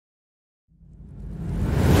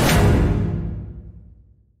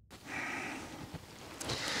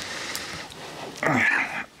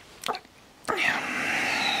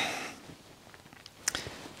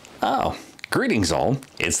Greetings all,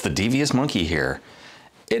 it's the Devious Monkey here.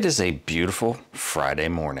 It is a beautiful Friday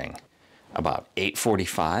morning, about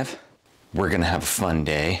 8:45. We're gonna have a fun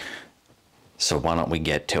day, so why don't we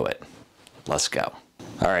get to it? Let's go.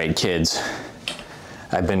 All right, kids,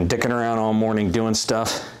 I've been dicking around all morning doing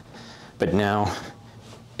stuff, but now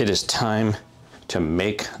it is time to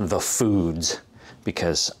make the foods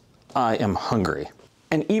because I am hungry.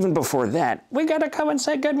 And even before that, we gotta come and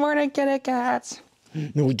say good morning, kitty cats.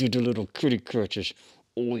 No, we do the little kitty crutches.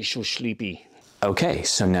 Oh, he's so sleepy. Okay,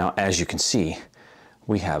 so now as you can see,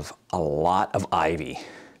 we have a lot of ivy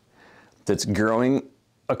that's growing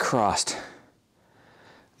across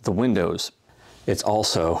the windows. It's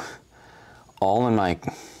also all in my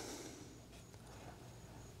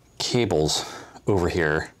cables over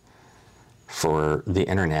here for the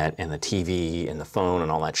internet and the TV and the phone and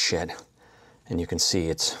all that shit. And you can see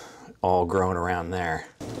it's all growing around there.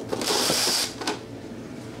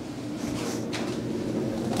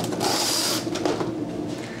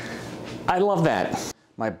 I love that.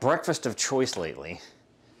 My breakfast of choice lately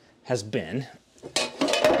has been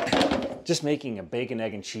just making a bacon,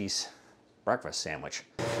 egg, and cheese breakfast sandwich.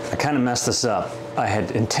 I kind of messed this up. I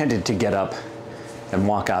had intended to get up and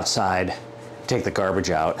walk outside, take the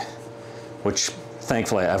garbage out, which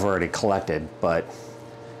thankfully I've already collected, but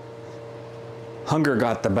hunger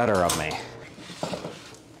got the better of me.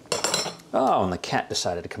 Oh, and the cat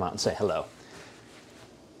decided to come out and say hello.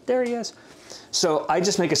 There he is. So I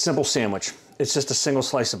just make a simple sandwich. It's just a single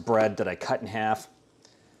slice of bread that I cut in half.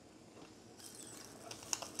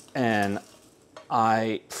 And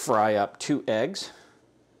I fry up 2 eggs,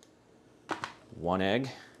 1 egg,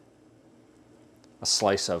 a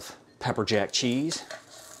slice of pepper jack cheese,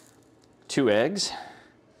 2 eggs.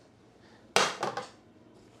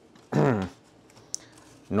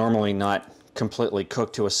 Normally not completely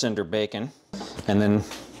cooked to a cinder bacon. And then,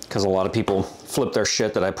 because a lot of people flip their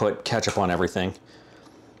shit that I put ketchup on everything,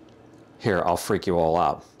 here, I'll freak you all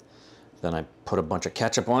out. Then I put a bunch of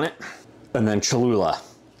ketchup on it, and then Cholula,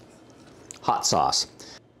 hot sauce.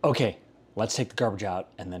 Okay, let's take the garbage out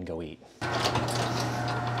and then go eat.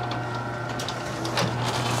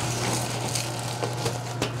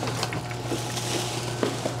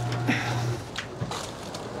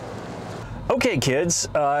 Okay, kids,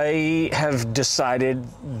 I have decided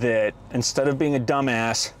that instead of being a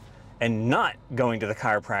dumbass and not going to the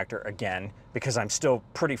chiropractor again, because I'm still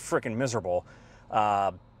pretty freaking miserable,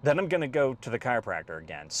 then I'm gonna go to the chiropractor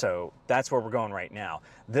again. So that's where we're going right now.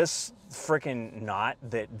 This freaking knot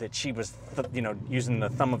that she was, using the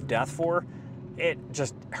thumb of death for, it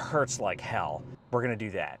just hurts like hell. We're gonna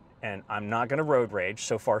do that. And I'm not gonna road rage,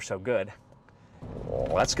 so far so good.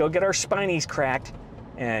 Let's go get our spinies cracked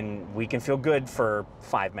and we can feel good for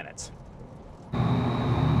 5 minutes.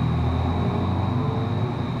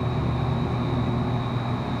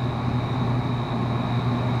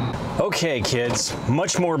 Okay, kids,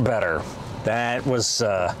 much more better. That was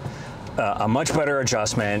a much better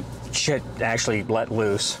adjustment. Shit actually let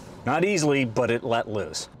loose. Not easily, but it let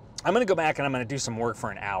loose. I'm gonna go back and I'm gonna do some work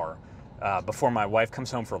for an hour before my wife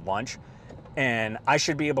comes home for lunch. And I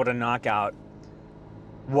should be able to knock out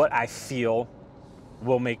what I feel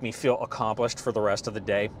will make me feel accomplished for the rest of the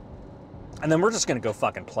day. And then we're just gonna go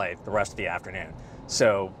fucking play the rest of the afternoon.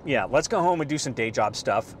 So yeah, let's go home and do some day job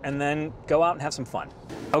stuff and then go out and have some fun.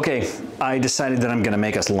 Okay, I decided that I'm gonna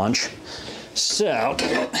make us lunch. So,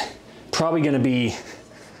 probably gonna be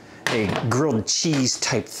a grilled cheese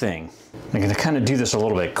type thing. I'm gonna kind of do this a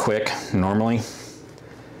little bit quick. Normally,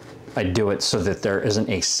 I do it so that there isn't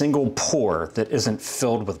a single pore that isn't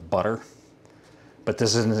filled with butter. But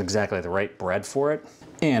this isn't exactly the right bread for it.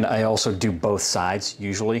 And I also do both sides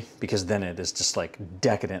usually because then it is just like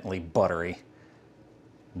decadently buttery.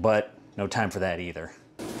 But no time for that either.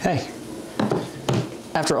 Hey,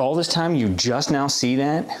 after all this time, you just now see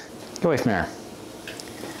that? Go away from there.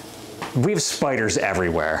 We have spiders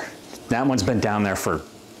everywhere. That one's been down there for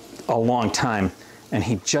a long time and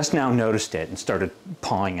he just now noticed it and started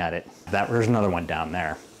pawing at it. There's another one down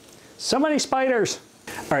there. So many spiders.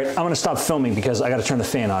 All right, I'm gonna stop filming because I gotta turn the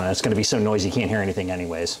fan on and it's gonna be so noisy you can't hear anything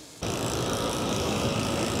anyways.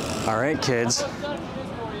 All right, kids.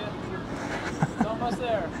 It's almost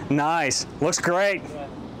there. Nice, looks great. Yeah.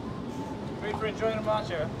 Great for enjoying a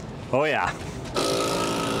matcha. Oh yeah.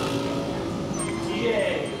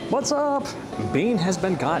 Yay. What's up? Bean has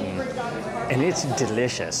been gotten and it's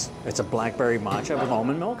delicious. It's a blackberry matcha with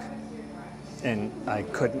almond milk and I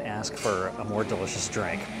couldn't ask for a more delicious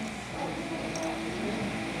drink.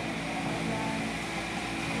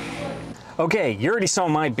 Okay, you already saw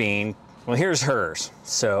my bean. Well, here's hers.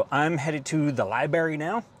 So I'm headed to the library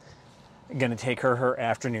now. I'm gonna take her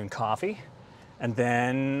afternoon coffee. And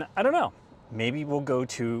then, I don't know, maybe we'll go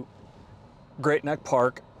to Great Neck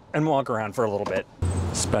Park and walk around for a little bit.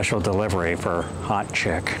 Special delivery for Hot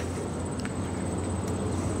Chick.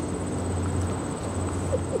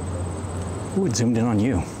 Ooh, it zoomed in on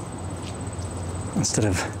you instead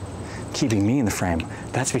of keeping me in the frame.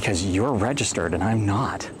 That's because you're registered and I'm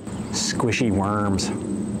not. Squishy worms.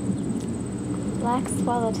 Black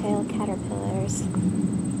swallowtail caterpillars.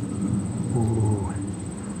 Ooh.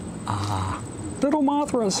 Little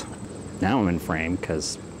Mothras. Now I'm in frame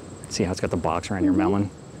because see how it's got the box around your melon?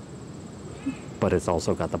 But it's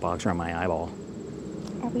also got the box around my eyeball.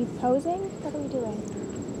 Are we posing? What are we doing?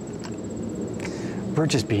 We're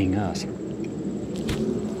just being us.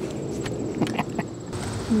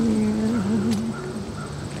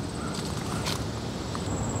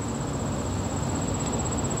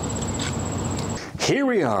 Here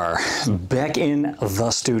we are, back in the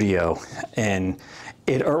studio, and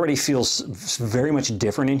it already feels very much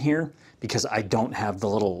different in here because I don't have the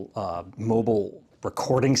little mobile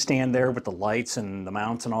recording stand there with the lights and the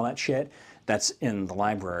mounts and all that shit. That's in the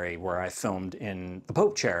library where I filmed in the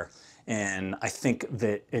Pope chair, and I think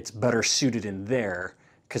that it's better suited in there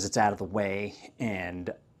because it's out of the way,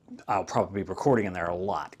 and I'll probably be recording in there a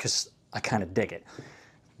lot because I kind of dig it.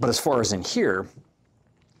 But as far as in here,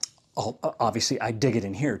 obviously I dig it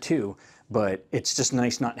in here too, but it's just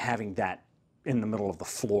nice not having that in the middle of the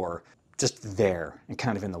floor, just there and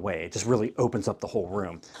kind of in the way. It just really opens up the whole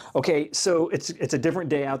room. Okay, so it's a different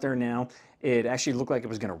day out there now. It actually looked like it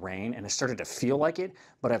was gonna rain and it started to feel like it,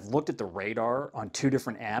 but I've looked at the radar on 2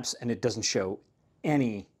 different apps and it doesn't show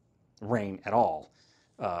any rain at all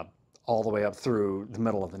the way up through the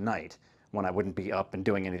middle of the night when I wouldn't be up and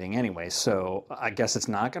doing anything anyway. So I guess it's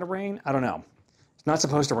not gonna rain, I don't know. It's not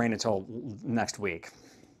supposed to rain until next week.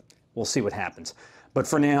 We'll see what happens. But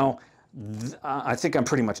for now, I think I'm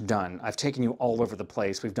pretty much done. I've taken you all over the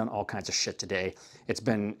place. We've done all kinds of shit today. It's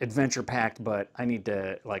been adventure packed, but I need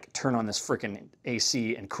to like turn on this freaking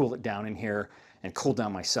AC and cool it down in here and cool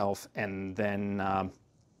down myself and then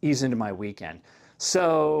ease into my weekend.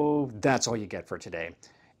 So that's all you get for today.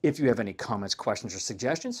 If you have any comments, questions, or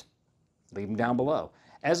suggestions, leave them down below.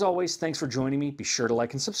 As always, thanks for joining me. Be sure to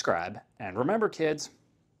like and subscribe. And remember, kids,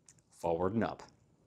 forward and up.